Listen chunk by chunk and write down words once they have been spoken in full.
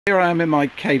Here I am in my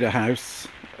Keder house.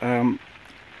 The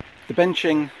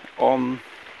benching on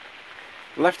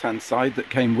the left hand side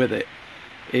that came with it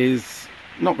is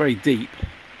not very deep,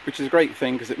 which is a great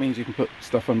thing because it means you can put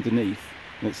stuff underneath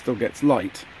and it still gets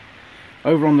light.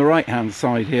 Over on the right hand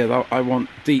side here though, I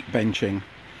want deep benching,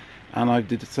 and I've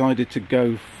decided to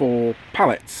go for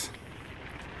pallets.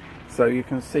 So you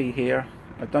can see here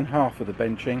I've done half of the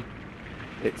benching.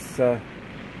 It's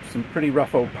some pretty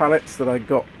rough old pallets that I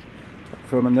got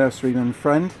from a nurseryman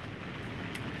friend.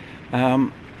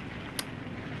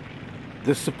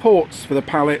 The supports for the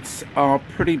pallets are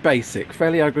pretty basic,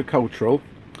 fairly agricultural.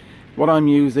 What I'm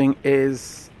using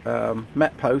is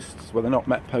Met posts. Well, they're not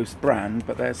Met Post brand,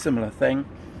 but they're a similar thing,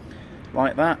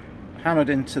 like that, hammered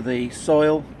into the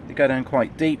soil. They go down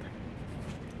quite deep,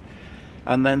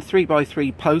 and then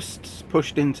 3x3 posts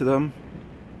pushed into them.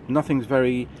 Nothing's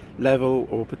very level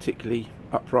or particularly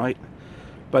upright,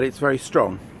 but it's very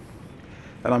strong.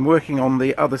 And I'm working on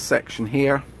the other section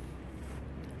here,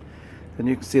 and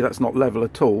you can see that's not level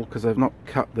at all because I've not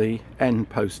cut the end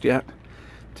post yet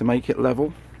to make it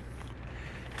level.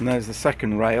 And there's the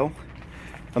second rail,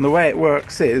 and the way it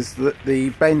works is that the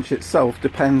bench itself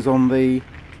depends on the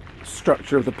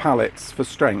structure of the pallets for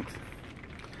strength.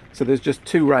 So there's just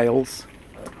two rails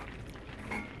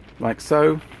like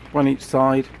so, one each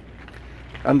side,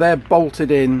 and they're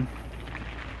bolted in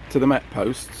to the Met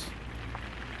posts.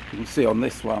 You can see on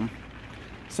this one.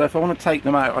 So if I want to take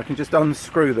them out, I can just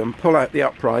unscrew them, pull out the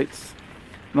uprights,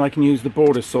 and I can use the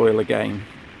border soil again.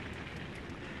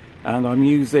 And I'm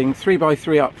using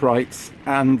 3x3 uprights,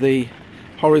 and the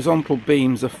horizontal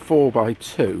beams are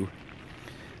 4x2,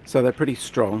 so they're pretty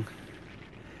strong.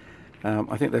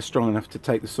 I think they're strong enough to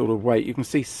take the sort of weight. You can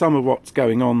see some of what's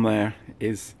going on there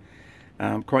is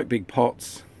quite big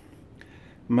pots.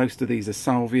 Most of these are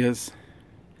salvias.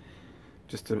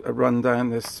 Just a rundown,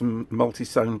 there's some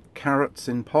multi-sown carrots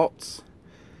in pots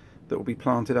that will be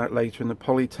planted out later in the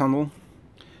polytunnel.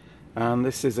 And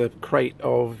this is a crate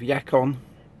of yacon.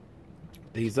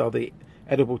 These are the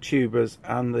edible tubers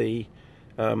and the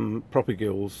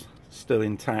propagules still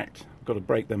intact. I've got to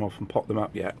break them off and pot them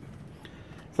up yet.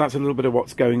 So that's a little bit of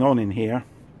what's going on in here.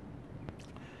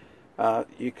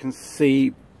 You can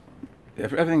see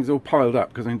everything's all piled up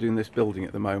because I'm doing this building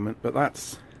at the moment, but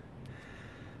that's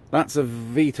a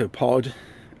Vetopod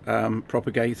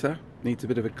propagator. Needs a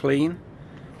bit of a clean.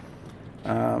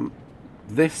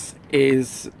 This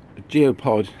is a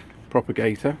Geopod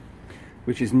propagator,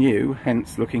 which is new,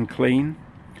 hence looking clean,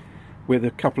 with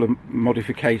a couple of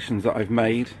modifications that I've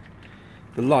made.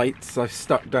 The lights I've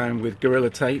stuck down with Gorilla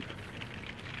Tape,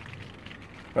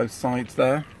 both sides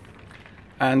there.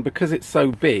 And because it's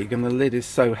so big and the lid is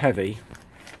so heavy,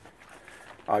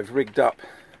 I've rigged up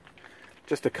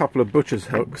just a couple of butcher's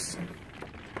hooks.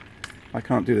 I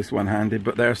can't do this one-handed,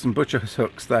 but there are some butcher's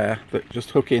hooks there that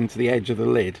just hook into the edge of the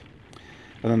lid,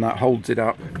 and then that holds it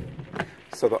up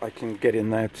so that I can get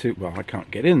in there to, well, I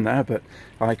can't get in there, but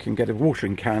I can get a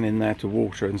watering can in there to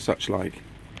water and such like.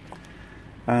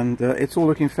 And it's all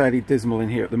looking fairly dismal in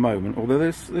here at the moment, although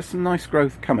there's some nice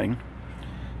growth coming.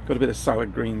 Got a bit of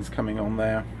salad greens coming on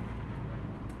there.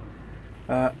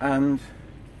 And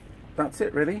that's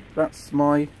it really. That's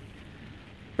my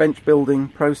bench building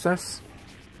process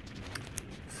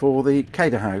for the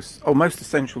Keder house. Oh, most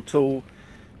essential tool,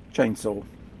 chainsaw.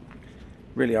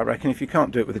 Really, I reckon if you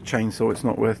can't do it with a chainsaw, it's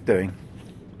not worth doing.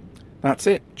 That's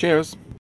it. Cheers.